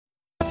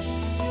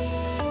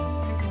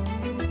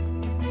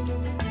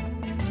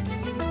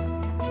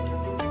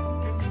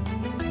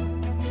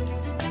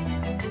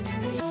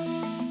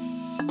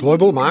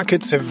Global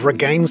markets have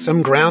regained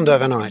some ground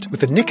overnight,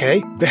 with the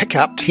Nikkei back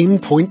up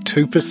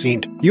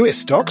 10.2%. US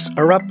stocks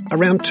are up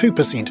around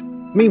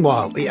 2%.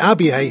 Meanwhile, the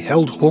RBA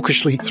held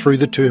hawkishly through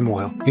the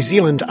turmoil. New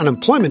Zealand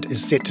unemployment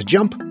is set to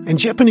jump, and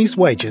Japanese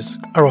wages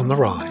are on the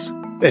rise.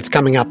 That's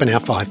coming up in our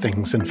 5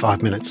 Things in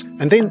 5 minutes.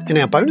 And then, in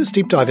our bonus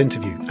deep dive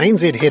interview,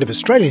 ANZ Head of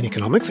Australian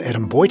Economics,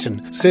 Adam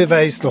Boyton,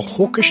 surveys the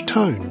hawkish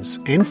tones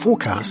and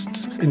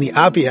forecasts in the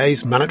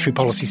RBA's monetary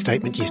policy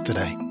statement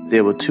yesterday.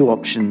 There were 2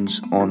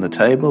 options on the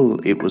table.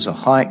 It was a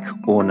hike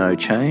or no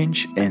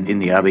change, and in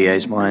the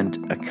RBA's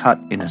mind, a cut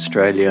in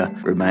Australia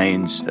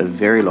remains a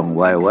very long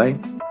way away.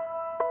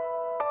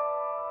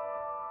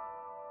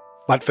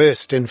 But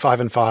first, in 5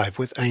 and 5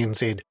 with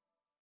ANZ.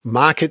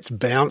 Markets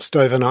bounced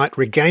overnight,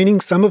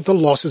 regaining some of the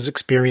losses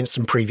experienced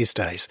in previous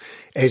days,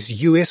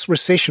 as US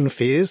recession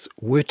fears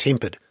were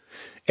tempered.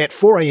 At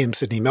 4 a.m.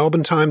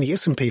 Sydney-Melbourne time, the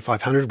S&P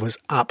 500 was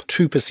up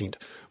 2%,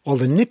 while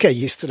the Nikkei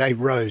yesterday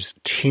rose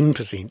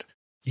 10%.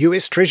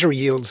 US Treasury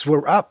yields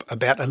were up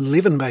about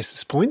 11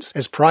 basis points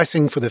as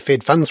pricing for the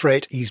Fed funds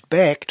rate eased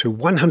back to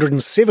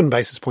 107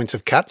 basis points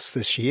of cuts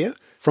this year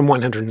from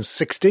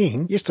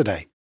 116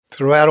 yesterday.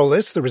 Throughout all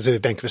this, the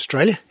Reserve Bank of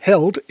Australia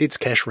held its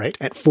cash rate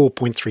at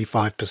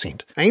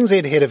 4.35%.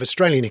 ANZ Head of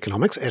Australian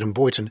Economics, Adam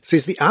Boyton,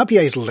 says the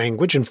RBA's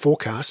language and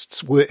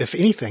forecasts were, if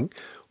anything,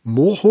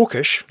 more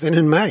hawkish than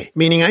in May,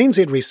 meaning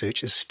ANZ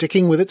Research is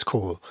sticking with its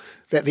call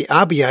that the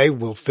RBA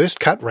will first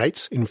cut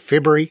rates in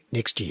February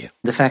next year.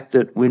 The fact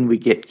that when we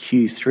get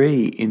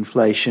Q3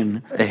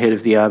 inflation ahead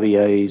of the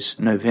RBA's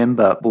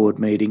November board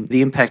meeting,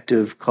 the impact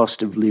of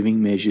cost of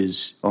living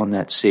measures on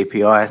that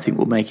CPI, I think,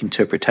 will make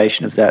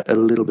interpretation of that a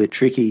little bit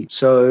tricky.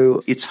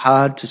 So it's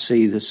hard to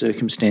see the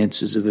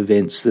circumstances of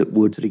events that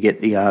would sort of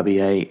get the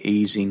RBA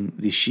easing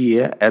this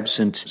year,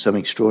 absent some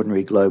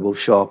extraordinary global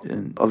shock.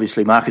 And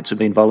obviously markets have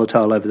been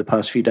volatile over the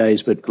past few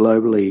days, but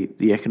globally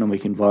the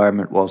economic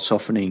environment, while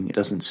softening,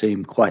 doesn't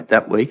seem quite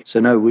that weak. So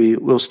no, we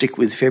will stick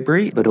with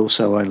February, but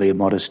also only a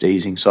modest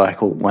easing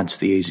cycle once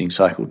the easing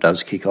cycle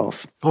does kick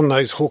off. On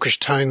those hawkish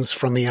tones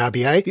from the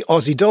RBA, the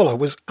Aussie dollar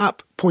was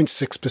up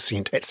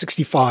 0.6% at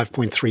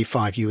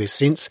 65.35 US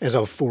cents as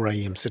of 4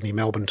 a.m.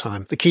 Sydney-Melbourne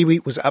time. The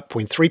Kiwi was up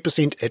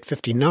 0.3% at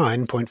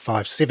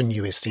 59.57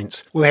 US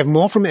cents. We'll have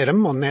more from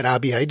Adam on that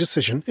RBA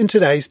decision in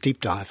today's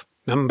deep dive.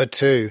 Number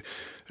 2.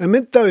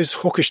 Amid those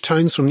hawkish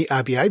tones from the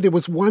RBA, there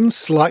was one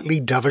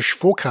slightly dovish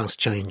forecast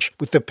change,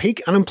 with the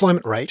peak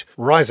unemployment rate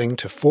rising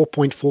to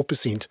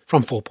 4.4%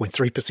 from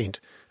 4.3%.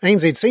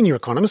 ANZ senior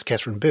economist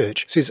Catherine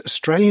Birch says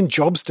Australian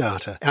jobs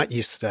data out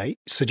yesterday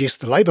suggests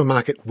the labour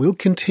market will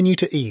continue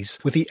to ease,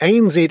 with the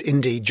ANZ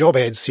Indeed job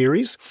ad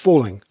series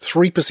falling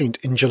 3%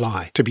 in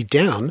July to be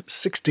down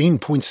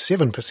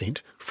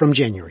 16.7% from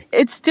January.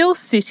 It's still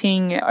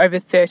sitting over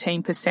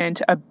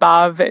 13%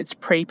 above its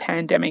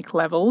pre-pandemic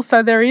level,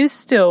 so there is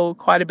still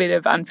quite a bit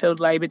of unfilled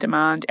labour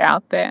demand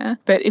out there.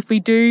 But if we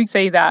do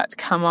see that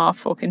come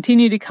off or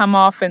continue to come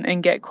off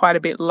and get quite a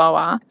bit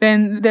lower,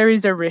 then there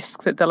is a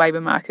risk that the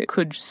labour market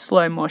could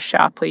slow more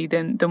sharply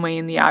than we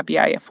in the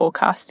RBA are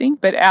forecasting.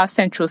 But our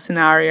central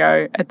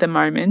scenario at the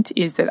moment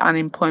is that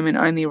unemployment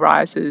only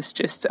rises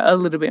just a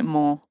little bit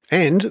more.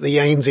 And the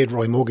ANZ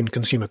Roy Morgan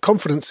Consumer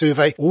Confidence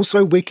Survey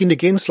also weakened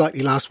again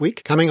slightly last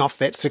week, coming off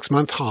that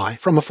 6-month high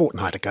from a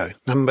fortnight ago.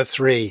 Number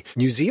 3.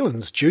 New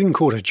Zealand's June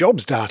quarter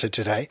jobs data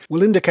today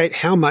will indicate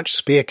how much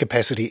spare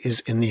capacity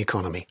is in the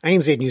economy.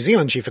 ANZ New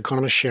Zealand Chief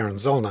Economist Sharon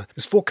Zollner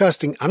is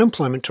forecasting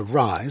unemployment to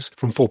rise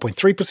from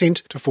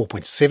 4.3% to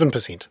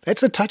 4.7%.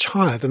 That's a touch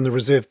higher than the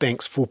Reserve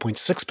Bank's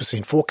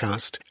 4.6%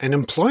 forecast, and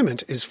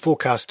employment is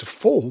forecast to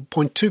fall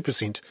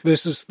 0.2%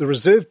 versus the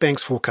Reserve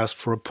Bank's forecast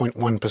for a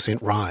 0.1%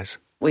 rise.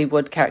 We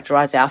would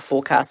characterise our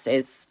forecasts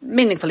as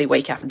meaningfully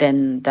weaker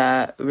than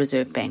the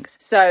Reserve Bank's.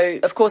 So,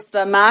 of course,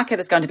 the market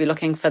is going to be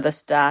looking for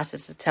this data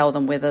to tell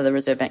them whether the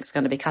Reserve Bank is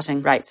going to be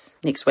cutting rates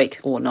next week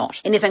or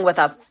not. Anything with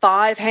a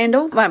 5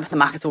 handle, well, the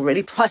market's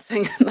already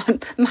pricing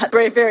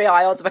very, very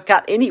high odds of a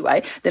cut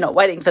anyway. They're not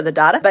waiting for the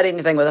data, but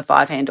anything with a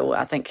 5 handle,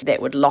 I think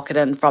that would lock it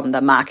in from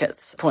the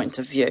market's point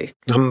of view.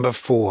 Number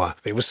 4.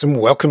 There was some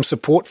welcome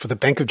support for the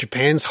Bank of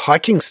Japan's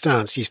hiking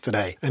stance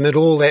yesterday, amid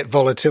all that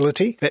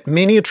volatility that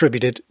many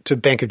attributed to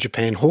Bank of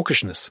Japan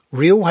hawkishness.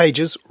 Real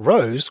wages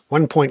rose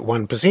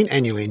 1.1%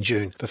 annually in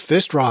June, the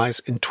first rise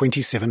in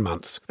 27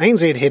 months.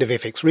 ANZ Head of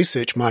FX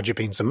Research Marja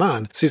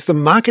Ben-Zaman says the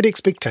market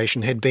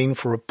expectation had been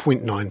for a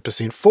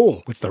 0.9%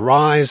 fall, with the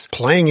rise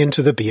playing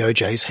into the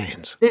BOJ's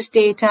hands. This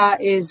data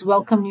is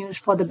welcome news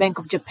for the Bank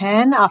of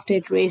Japan after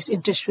it raised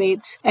interest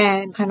rates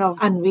and kind of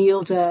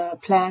unveiled a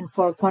plan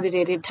for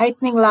quantitative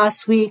tightening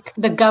last week.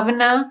 The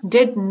governor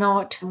did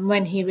note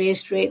when he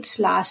raised rates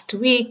last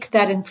week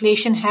that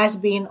inflation has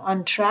been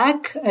on track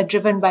back,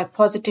 driven by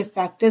positive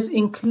factors,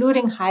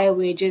 including higher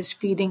wages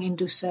feeding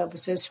into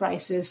services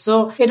prices.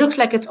 So it looks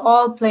like it's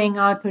all playing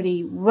out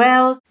pretty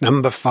well.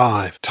 Number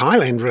 5.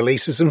 Thailand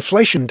releases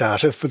inflation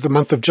data for the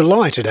month of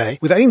July today,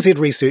 with ANZ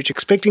Research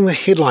expecting the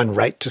headline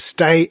rate to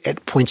stay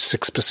at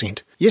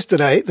 0.6%.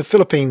 Yesterday, the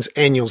Philippines'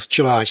 annual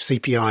July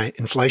CPI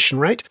inflation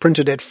rate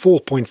printed at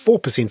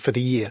 4.4% for the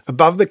year,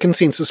 above the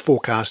consensus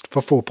forecast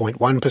for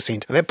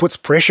 4.1%. That puts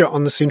pressure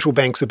on the central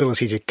bank's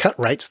ability to cut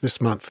rates this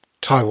month.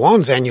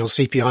 Taiwan's annual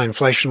CPI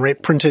inflation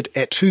rate printed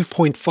at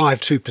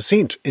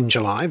 2.52% in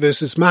July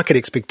versus market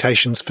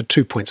expectations for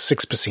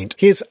 2.6%.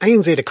 Here's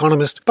ANZ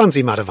economist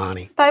Bansi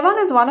Madhavani. Taiwan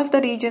is one of the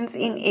regions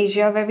in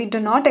Asia where we do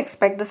not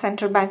expect the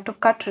central bank to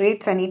cut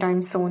rates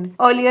anytime soon.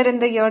 Earlier in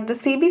the year, the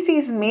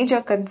CBC's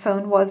major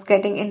concern was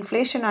getting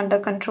inflation under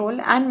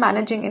control and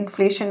managing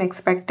inflation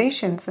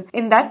expectations.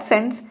 In that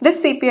sense,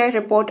 this CPI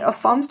report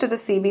affirms to the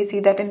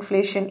CBC that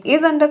inflation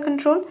is under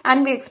control,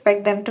 and we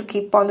expect them to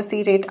keep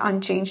policy rate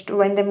unchanged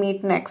when they meet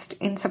next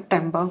in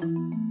September.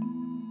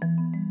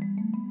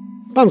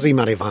 Bansi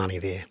Madhavani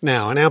there.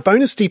 Now, in our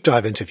bonus deep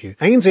dive interview,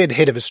 ANZ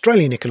Head of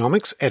Australian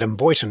Economics, Adam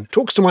Boyton,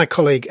 talks to my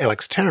colleague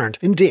Alex Tarrant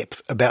in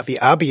depth about the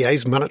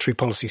RBA's monetary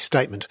policy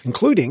statement,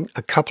 including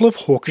a couple of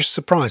hawkish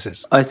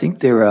surprises. I think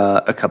there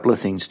are a couple of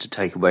things to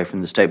take away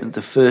from the statement.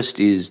 The first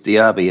is the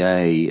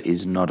RBA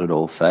is not at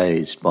all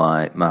fazed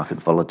by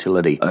market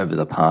volatility over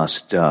the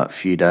past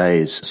few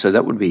days. So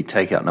that would be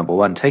takeout number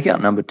one. Takeout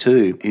number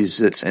two is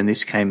that, and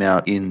this came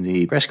out in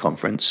the press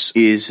conference,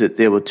 is that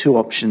there were two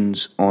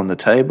options on the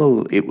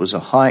table. It was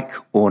a hike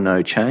or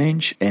no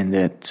change, and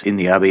that in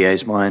the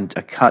RBA's mind,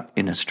 a cut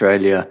in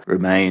Australia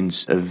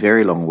remains a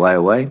very long way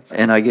away.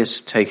 And I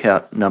guess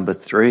takeout number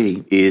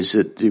three is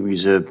that the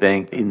Reserve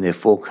Bank in their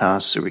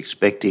forecasts are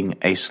expecting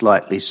a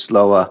slightly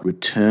slower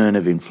return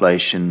of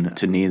inflation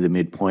to near the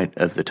midpoint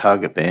of the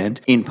target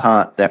band. In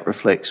part, that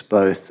reflects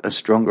both a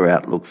stronger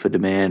outlook for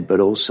demand, but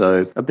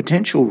also a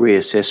potential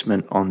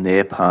reassessment on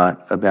their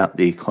part about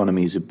the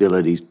economy's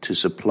ability to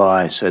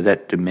supply. So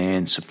that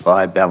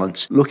demand-supply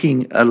balance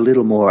looking a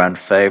little more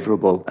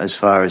unfavourable as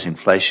far as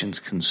inflation's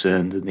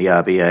concerned than the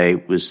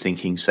RBA was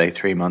thinking, say,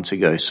 3 months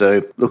ago.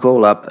 So, look,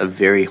 all up, a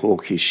very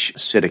hawkish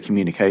set of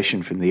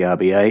communication from the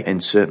RBA,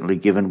 and certainly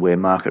given where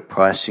market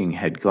pricing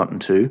had gotten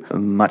to,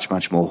 much,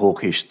 much more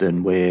hawkish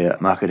than where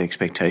market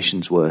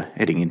expectations were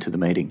heading into the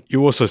meeting.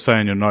 You also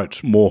say in your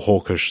note more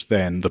hawkish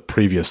than the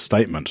previous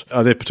statement.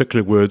 Are there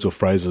particular words or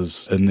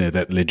phrases in there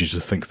that led you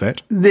to think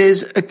that?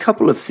 There's a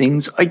couple of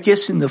things. I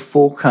guess in the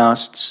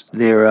forecasts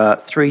there are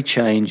three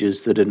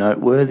changes that are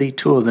noteworthy.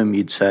 Two of them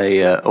you'd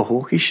say are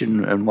hawkish,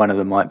 and one of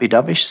them might be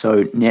dovish.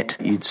 So net,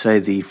 you'd say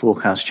the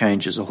forecast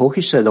changes are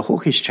hawkish. So the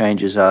hawkish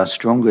changes are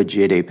stronger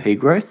GDP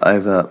growth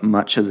over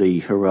much of the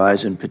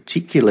horizon,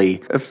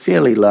 particularly a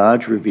fairly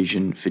large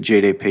revision for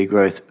GDP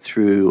growth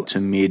through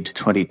to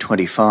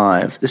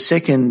mid-2025. The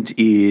second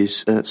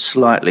is a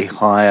slightly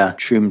higher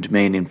trimmed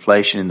mean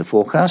inflation in the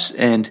forecast,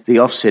 and the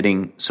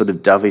offsetting sort of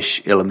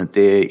dovish element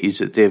there is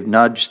that they've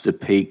nudged the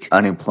peak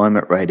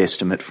unemployment rate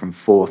estimate from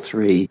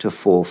 4.3 to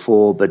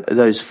 4.4, but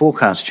those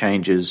forecast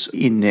changes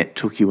in net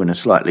took you in a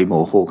slightly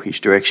more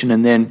hawkish direction.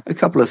 And then a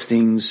couple of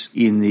things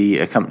in the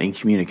accompanying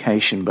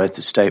communication, both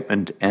the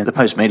statement and the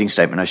post-meeting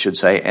statement, I should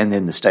say, and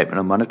then the statement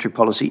on monetary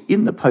policy.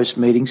 In the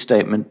post-meeting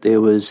statement,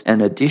 there was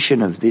an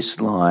addition of this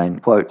line,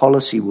 quote,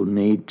 policy will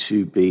need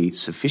to be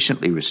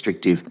sufficiently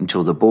restrictive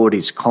until the board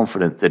is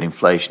confident that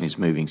inflation is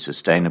moving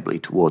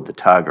sustainably toward the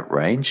target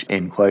range,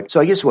 end quote. So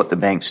I guess what the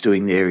bank's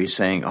doing there is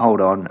saying,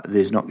 hold on,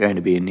 there's not going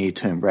to be a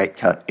near-term rate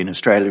cut in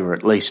Australia, or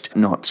at least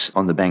not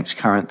on the bank's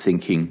current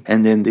thinking.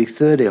 And then the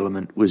third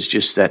element was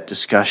just that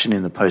discussion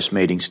in the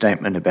post-meeting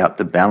statement about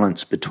the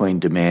balance between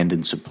demand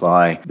and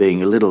supply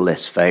being a little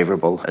less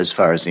favourable as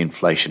far as the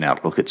inflation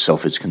outlook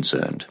itself is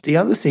concerned. The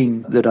other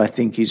thing that I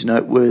think is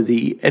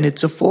noteworthy, and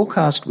it's a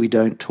forecast we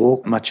don't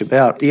talk much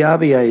about, the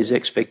RBA's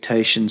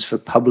expectations for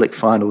public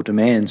final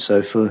demand.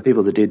 So for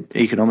people that did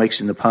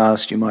economics in the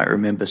past, you might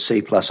remember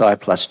C plus I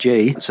plus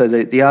G. So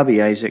the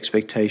RBA's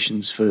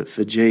expectations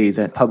for G,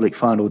 that public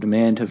final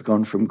demand, have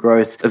gone from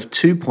growth of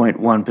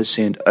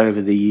 2.1%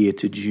 over the year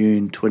to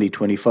June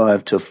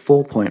 2025 to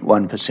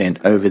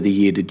 4.1% over the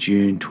year to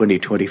June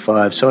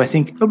 2025. So I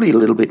think probably a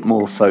little bit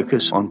more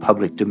focus on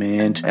public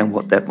demand and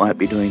what that might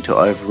be doing to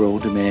overall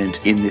demand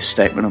in this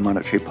statement on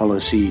monetary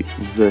policy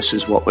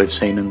versus what we've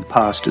seen in the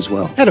past as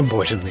well. Adam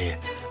Boyton there.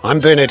 I'm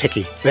Bernard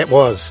Hickey. That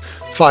was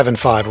 5 and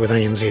 5 with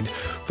ANZ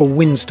for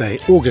Wednesday,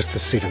 August the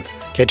 7th.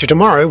 Catch you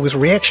tomorrow with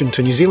reaction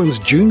to New Zealand's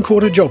June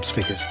quarter jobs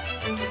figures.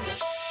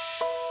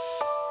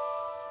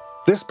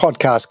 This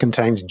podcast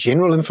contains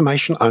general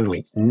information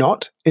only,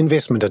 not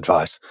investment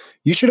advice.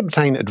 You should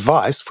obtain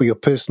advice for your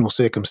personal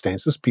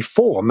circumstances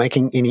before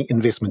making any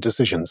investment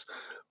decisions.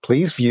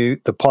 Please view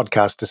the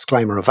podcast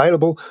disclaimer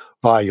available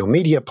via your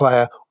media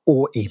player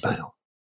or email.